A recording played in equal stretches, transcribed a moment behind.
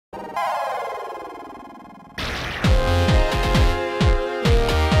What's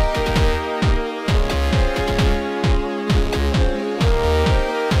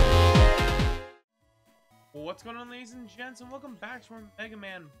going on, ladies and gents, and welcome back to our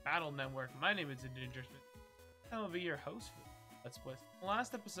Megaman Battle Network. My name is Ginger Smith. I will be your host for Let's Play. In the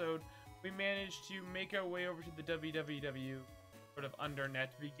last episode, we managed to make our way over to the WWW sort of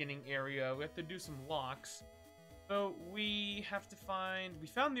undernet beginning area. We have to do some locks. So we have to find... We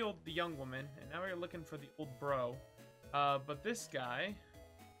found the young woman, and now we're looking for the old bro. But this guy...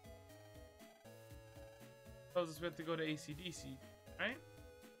 tells us we have to go to AC/DC, right?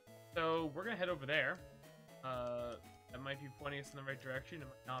 So we're gonna head over there. That might be pointing us in the right direction. It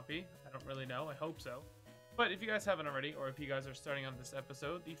might not be. I don't really know. I hope so. But if you guys haven't already, or if you guys are starting on this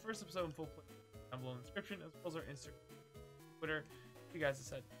episode, the first episode in full play down below in the description, as well as our Instagram, Twitter. If you guys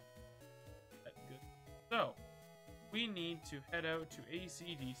decide that's good. So we need to head out to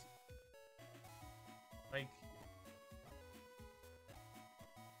AC/DC. Like,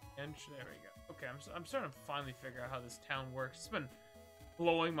 and there we go. Okay, I'm starting to finally figure out how this town works. It's been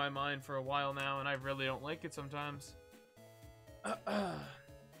blowing my mind for a while now, and I really don't like it sometimes. Let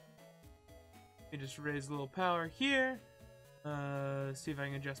me just raise a little power here. See if I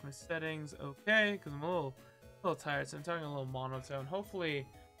can adjust my settings. Okay, because I'm a little tired, so I'm talking a little monotone. Hopefully,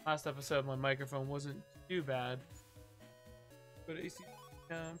 last episode my microphone wasn't too bad. But AC,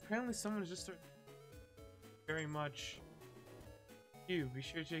 apparently someone just started very much. You be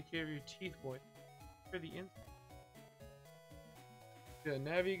sure to take care of your teeth, boy. For the in. Good,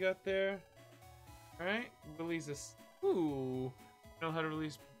 Navi got there. Alright, release this. Ooh. Know how to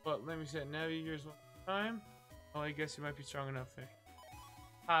release, but let me set Navi yours one time. Oh, I guess you might be strong enough for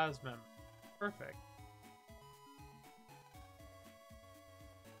Cosmem. Perfect.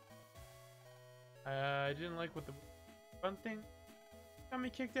 I didn't like what the fun thing got me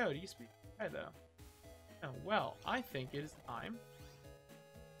kicked out. You speak hi though. Oh, well, I think it is time.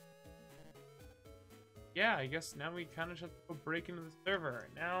 Yeah, I guess now we kind of just have to go break into the server.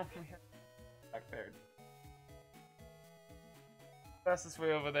 Now we have back there. Fastest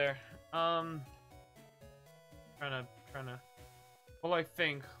way over there. Trying to. Well, I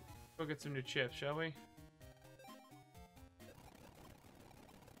think go get some new chips, shall we?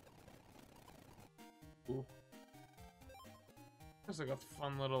 Ooh. Looks like a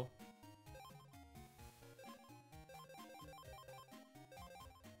fun little.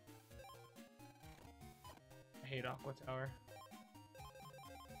 I hate Aqua Tower.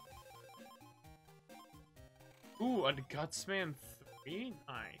 Ooh, a Gutsman 3?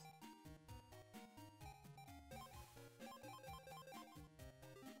 Nice.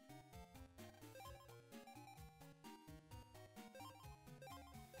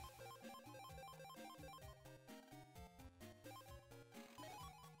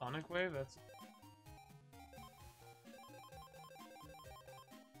 Sonic Wave? That's...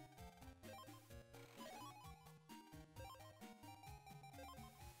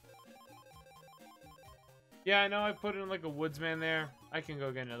 Yeah, I know I put in like a woodsman there. I can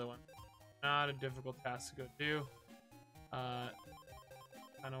go get another one. Not a difficult task to go do. I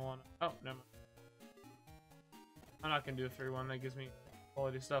don't want to... Oh, never mind. I'm not going to do a 3-1. That gives me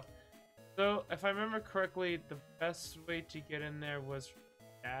quality stuff. So, if I remember correctly, the best way to get in there was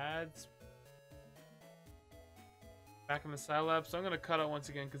Dad's. Back in the Scilab. So I'm going to cut out once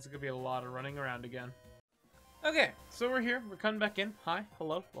again because it's going to be a lot of running around again. Okay, so we're here. We're coming back in. Hi,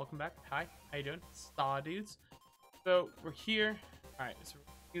 hello, welcome back. Hi, how you doing? Saw dudes. So we're here. All right, so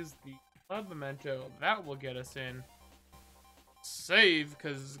use the blood memento. That will get us in. Save,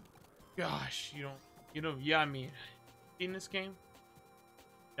 because, gosh, yeah, I mean, seen this game?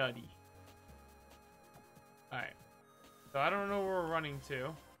 Nutty. All right, so I don't know where we're running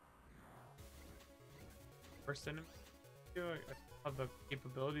to. First enemy. I have the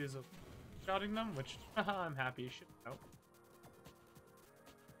capabilities of shotting them, which I'm happy you should know.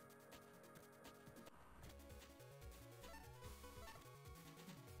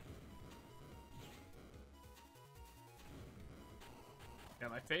 Yeah,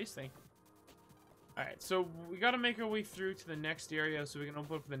 my face, thank you. Alright, so we gotta make our way through to the next area so we can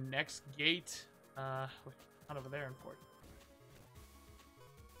open up the next gate. Not over there, unfortunately.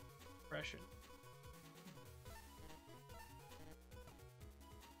 Depression.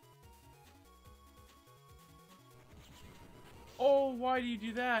 Oh, why do you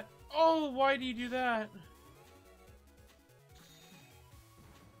do that? Oh, why do you do that?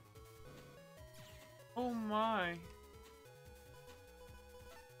 Oh my.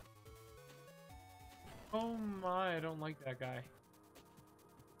 Oh my, I don't like that guy.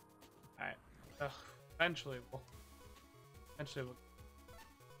 Alright. Eventually we'll...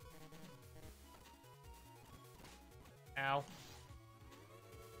 Ow.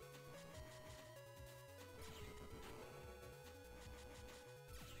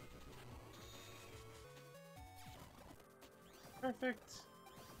 Perfect.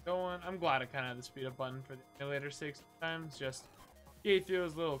 Going. I'm glad I kind of had the speed up button for the emulator sake sometimes. Just get through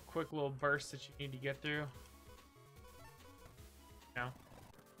those quick little bursts that you need to get through. You know,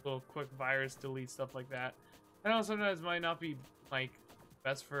 little quick virus delete stuff like that. I know sometimes might not be like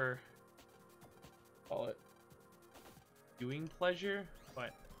best for call it viewing pleasure,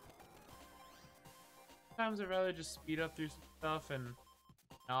 but sometimes I'd rather just speed up through some stuff and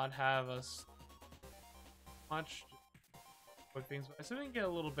not have us much quick things. I still didn't get a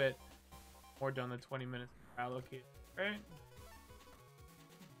little bit more done than 20 minutes allocated, right?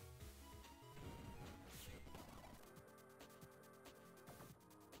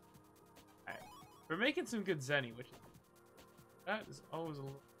 Alright. We're making some good Zenny, which that is always a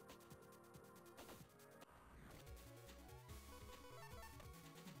little.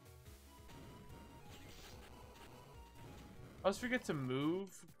 I always forget to move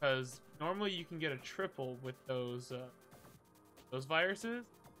because normally you can get a triple with those viruses,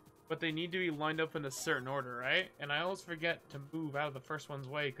 but they need to be lined up in a certain order, right? And I always forget to move out of the first one's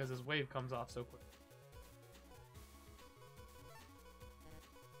way because his wave comes off so quick.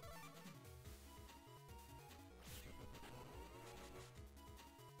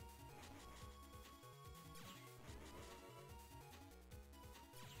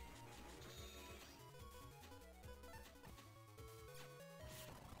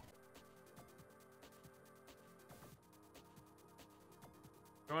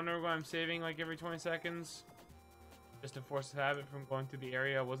 I wonder why I'm saving like every 20 seconds just to force the habit from going through the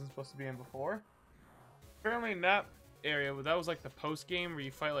area I wasn't supposed to be in before. Apparently in that area, that was like the post game where you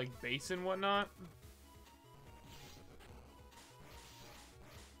fight like base and whatnot.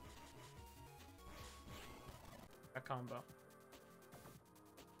 That combo.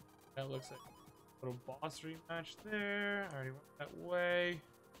 That looks like a little boss rematch there. I already went that way.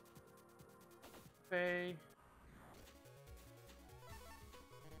 Okay.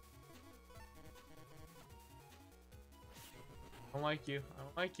 I don't like you. I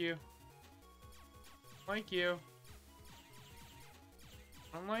don't like you. I don't like you.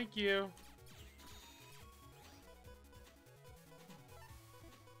 I don't like you.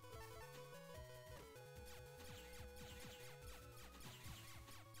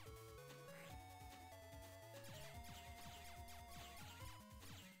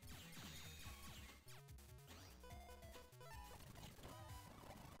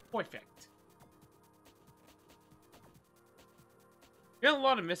 Perfect. We got a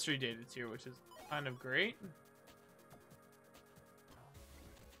lot of mystery data here, which is kind of great.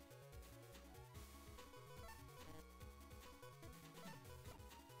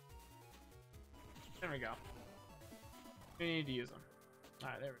 There we go. We need to use them.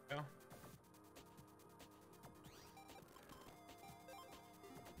 Alright, there we go.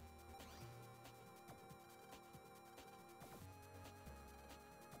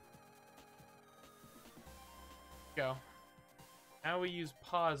 Go. Now we use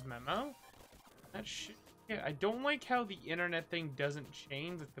pause memo. That shit. Yeah, I don't like how the internet thing doesn't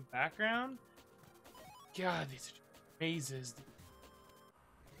change with the background. God, these are just mazes.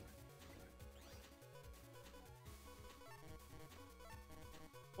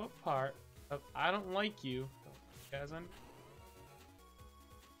 What part of I don't like you? Guys, on.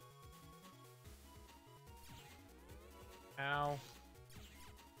 Ow.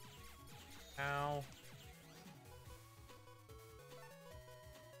 Ow.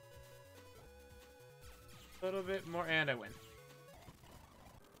 A little bit more, and I win.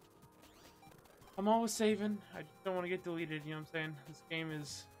 I'm always saving. I just don't want to get deleted, you know what I'm saying? This game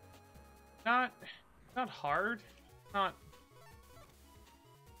is not hard. Not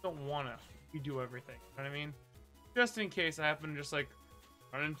don't want to redo everything, you know what I mean? Just in case I happen to just like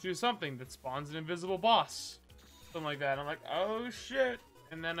run into something that spawns an invisible boss. Something like that. I'm like, oh shit.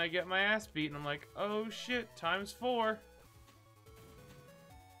 And then I get my ass beat and I'm like, oh shit, ×4.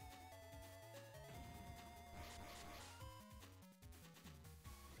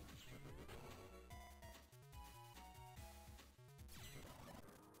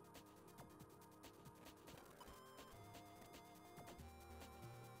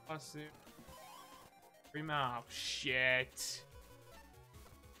 Oh, shit.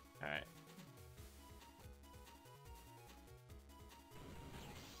 Alright.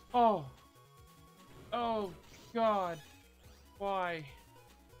 Oh. Oh, God. Why?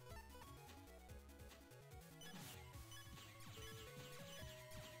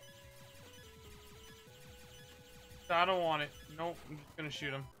 I don't want it. Nope, I'm just gonna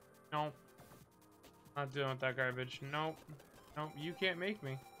shoot him. Nope. Not dealing with that garbage. Nope. Nope, you can't make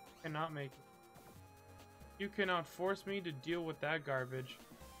me. You cannot make me. You cannot force me to deal with that garbage.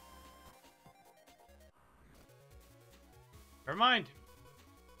 Never mind.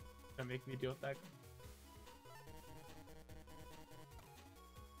 Gonna make me deal with that.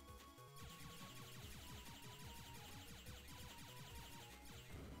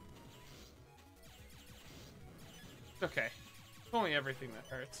 It's okay. It's only everything that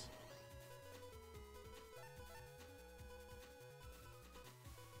hurts.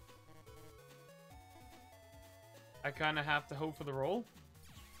 I kind of have to hope for the roll.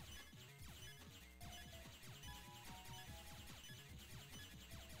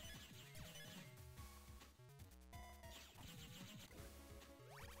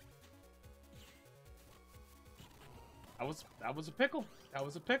 That was a pickle. That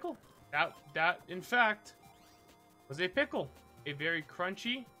was a pickle. That in fact was a pickle. A very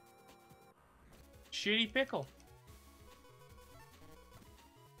crunchy, shitty pickle.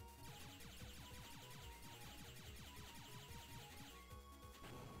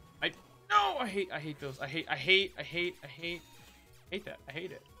 I hate those. I hate that. I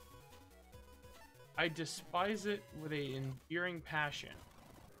hate it. I despise it with a endearing passion.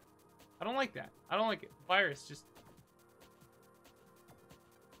 I don't like that. I don't like it. Virus, just...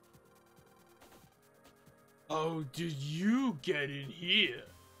 Oh, did you get in here?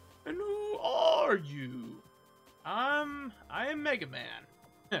 And who are you? I am Megaman.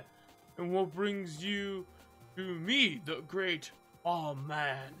 And what brings you to me, the great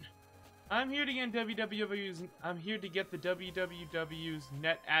BOMBMAN? I'm here to get the www's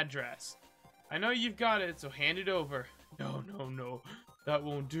net address. I know you've got it, so hand it over. No. That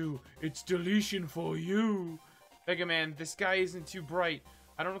won't do. It's deletion for you. Megaman, this guy isn't too bright.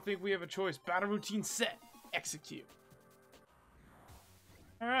 I don't think we have a choice. Battle routine set. Execute.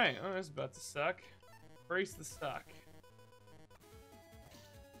 Alright, oh, that's about to suck. Brace the suck.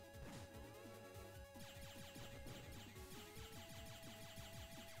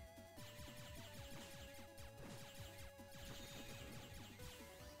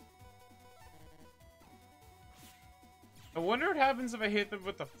 I wonder what happens if I hit them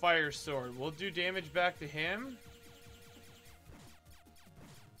with the fire sword. Will it do damage back to him?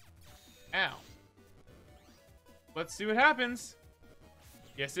 Ow. Let's see what happens.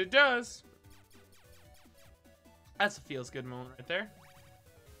 Yes, it does. That's a feels good moment right there.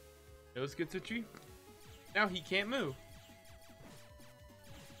 Nose gets itchy. Now he can't move.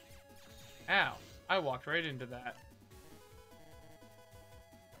 Ow. I walked right into that.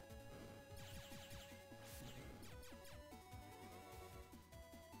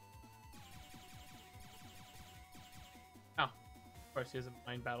 Oh. Of course he has a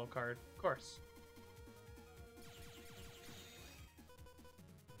mind battle card. Of course.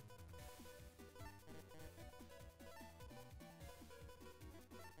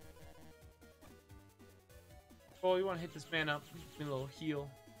 Well, you want to hit this man up. Give me a little heal.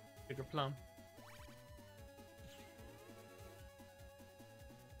 Bigger plum.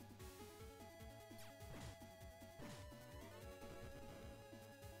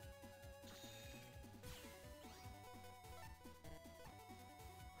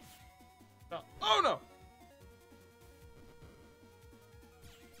 Oh no!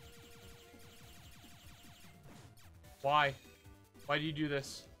 Why? Why do you do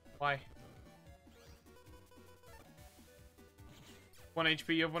this? Why? 1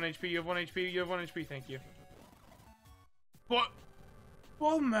 HP, you have 1 HP, you have 1 HP, you have 1 HP, thank you. But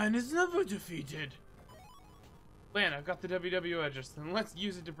BOMBMAN is never defeated. Lan, I've got the WW address, then let's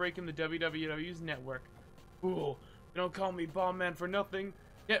use it to break in the WWW's network. Cool. You don't call me BOMBMAN for nothing.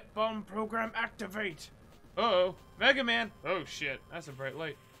 Get bomb program activate. Uh-oh. Megaman. Oh shit, that's a bright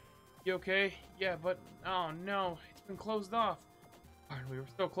light. You okay? Yeah, but oh no, it's been closed off. Darn, we were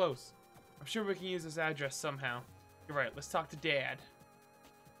so close. I'm sure we can use this address somehow. You're right, let's talk to Dad.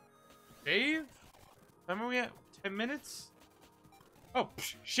 Dave? Remember we at 10 minutes? Oh,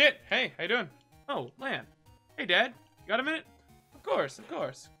 shit. Hey, how you doing? Oh, Lan. Hey, Dad. You got a minute? Of course.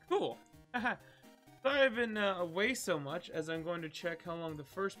 Cool. Haha. Sorry I've been away so much, as I'm going to check how long the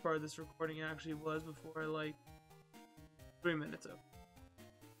first part of this recording actually was before I, like, 3 minutes up.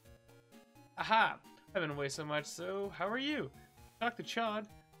 Aha! I've been away so much, so how are you? Talk to Chad.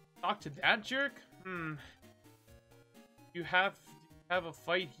 Talk to that jerk? You have a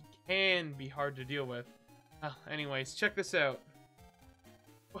fight, he can be hard to deal with. Anyways, check this out.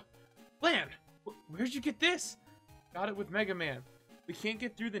 What? Lan! Where'd you get this? Got it with Megaman. We can't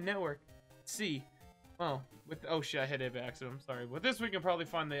get through the network. Let's see. Oh, oh shit, I hit it by accident. I'm sorry. With this, we can probably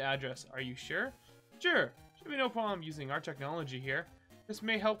find the address. Are you sure? Sure. Should be no problem using our technology here. This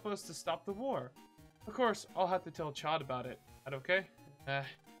may help us to stop the war. Of course, I'll have to tell Chad about it. That okay? I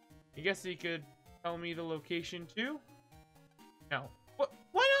guess he could tell me the location too? No. What?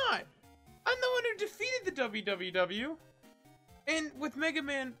 Why not? I'm the one who defeated the WWW! And with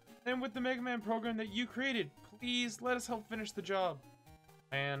Megaman, and with the Megaman program that you created, please let us help finish the job.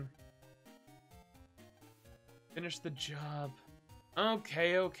 Man. Finish the job.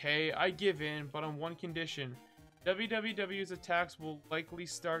 Okay, I give in, but on one condition. WWW's attacks will likely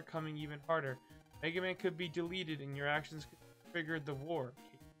start coming even harder. Megaman could be deleted and your actions could trigger the war.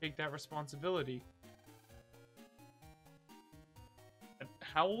 Take that responsibility.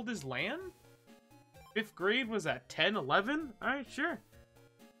 How old is Lan? 5th grade was at 10, 11? Alright, sure.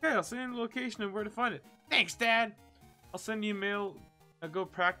 Okay, I'll send you the location and where to find it. Thanks, Dad! I'll send you a mail. Go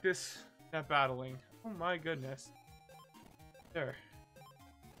practice that battling. Oh my goodness. There.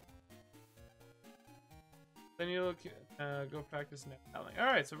 Then you look, go practice net battling.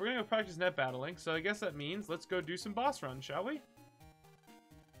 Alright, so we're gonna go practice net battling. So I guess that means let's go do some boss runs, shall we?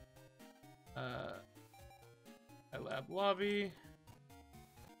 Lab lobby.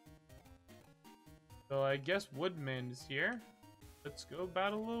 So I guess Woodman is here. Let's go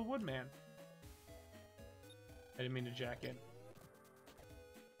battle a little Woodman. I didn't mean to jack in.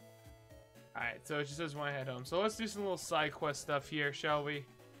 Alright, so it just says when I head home. So let's do some little side quest stuff here, shall we?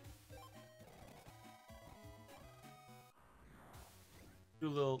 Do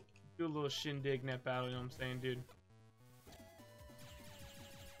a little shindig net battle, you know what I'm saying, dude?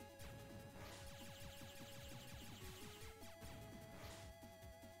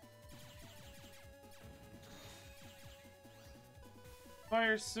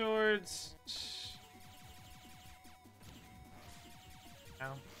 Fire swords.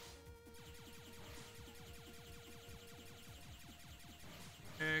 Ow.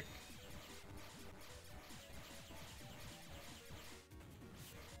 Pick.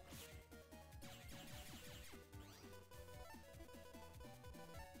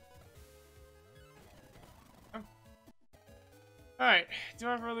 Alright, do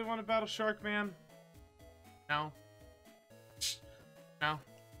I really want to battle Shark Man? No. No.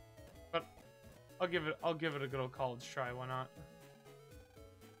 But I'll give it a good old college try, why not?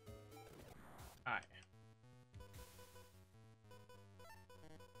 Alright.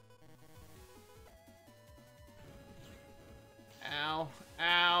 Ow.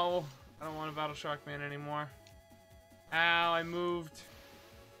 Ow. I don't want to battle Shark Man anymore. Ow, I moved.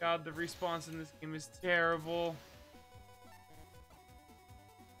 God, the response in this game is terrible.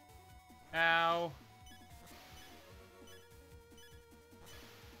 Ow.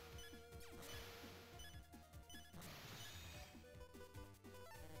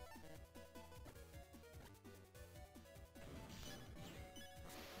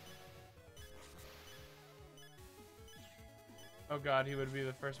 Oh god, he would be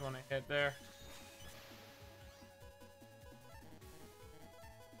the first one I hit there.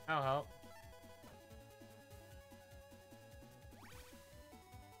 I'll help.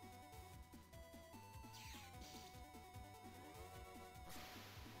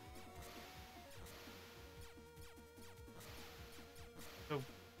 Oh.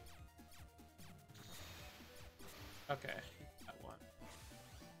 Okay, that one.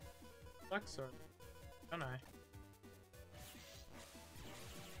 Flex sword. Don't I?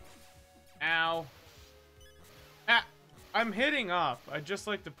 Ow. Ah! I'm hitting off. I'd just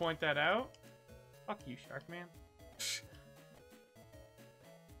like to point that out. Fuck you, Shark Man.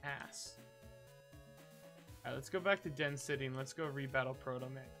 Ass. Alright, let's go back to Den City and let's go rebattle Proto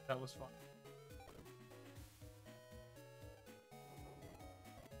Man. That was fun.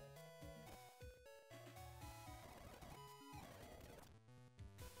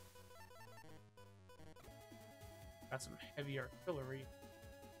 Got some heavy artillery.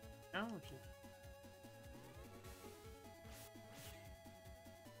 Now, which is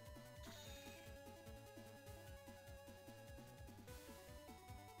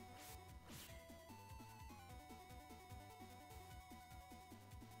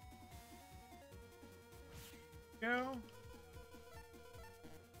go.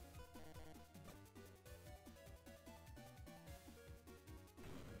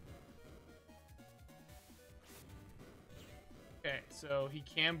 Okay, so he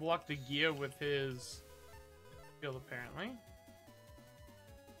can block the gear with his shield, apparently.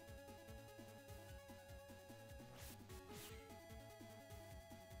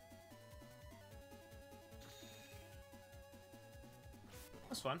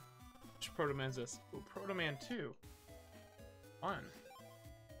 That's fun. Which Proto Man is this? Ooh, Proto Man 2. Fun.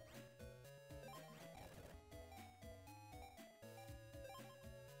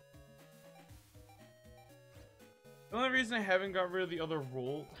 The only reason I haven't got rid of the other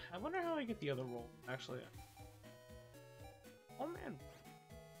roll, I wonder how I get the other roll, actually. Oh man.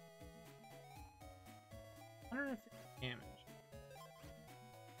 150 damage.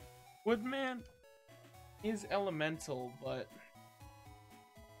 Woodman is elemental, but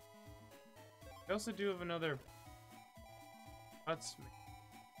I also do have another Gutsmith.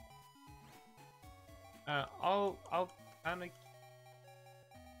 I'll kind of,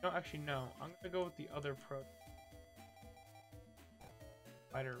 no, actually no, I'm gonna go with the other pro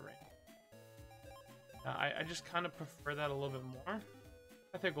fighter ring. I just kind of prefer that a little bit more.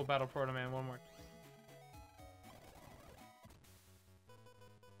 I think we'll battle Proto Man one more time.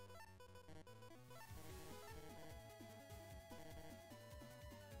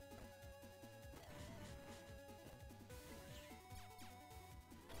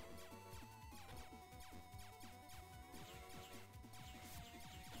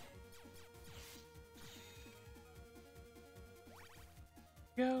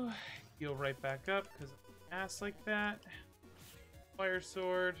 Go heal right back up because I'm ass like that. Fire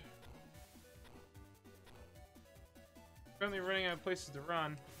sword. Currently running out of places to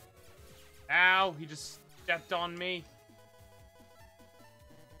run. Ow, he just stepped on me.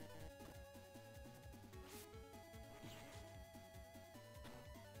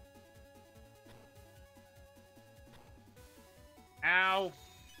 Ow,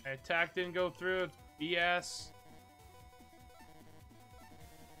 my attack didn't go through. It's BS.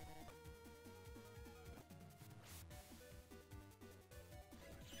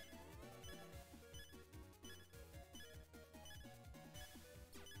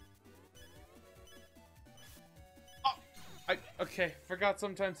 Okay, forgot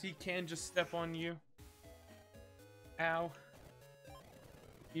sometimes he can just step on you. Ow.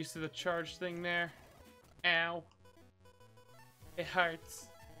 Used to the charge thing there. Ow. It hurts.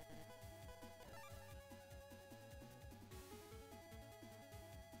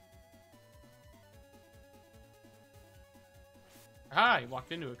 Ah, he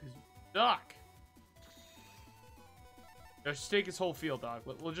walked into it because you suck. Let's just take his whole field, dog.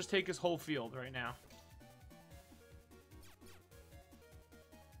 We'll just take his whole field right now.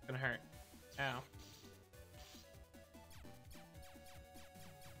 Gonna hurt. Ow.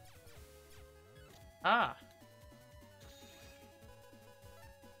 Ah.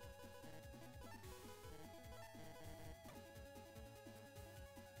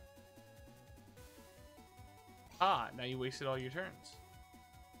 Ah, now you wasted all your turns.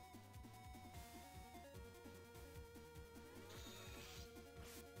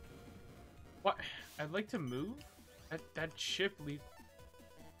 What? I'd like to move? That ship leaves.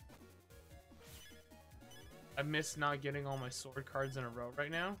 I miss not getting all my sword cards in a row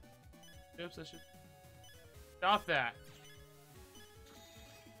right now. Oops, I should stop that.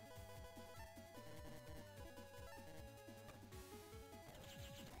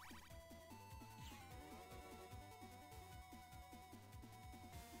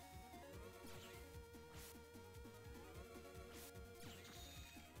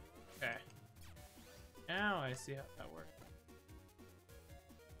 Okay. Now I see how that works.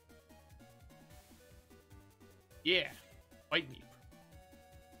 Yeah, bite me.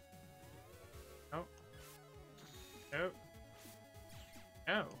 Nope. Nope.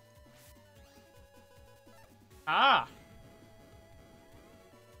 No. Ah!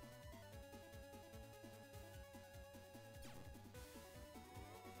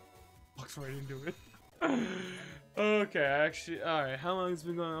 Walks right into it. Okay, actually, alright, how long has it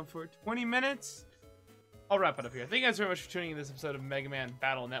been going on for? 20 minutes? I'll wrap it up here. Thank you guys very much for tuning in this episode of Megaman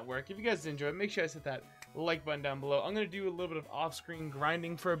Battle Network. If you guys enjoyed it, make sure you guys hit that like button down below. I'm gonna do a little bit of off-screen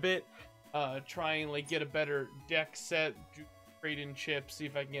grinding for a bit, try and like get a better deck set, trade in chips, see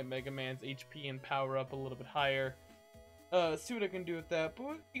if I can get Mega Man's HP and power up a little bit higher. See what I can do with that.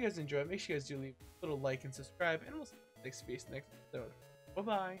 But if you guys enjoy it, make sure you guys do leave a little like and subscribe, and we'll see you next episode.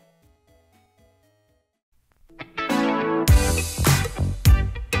 Bye bye.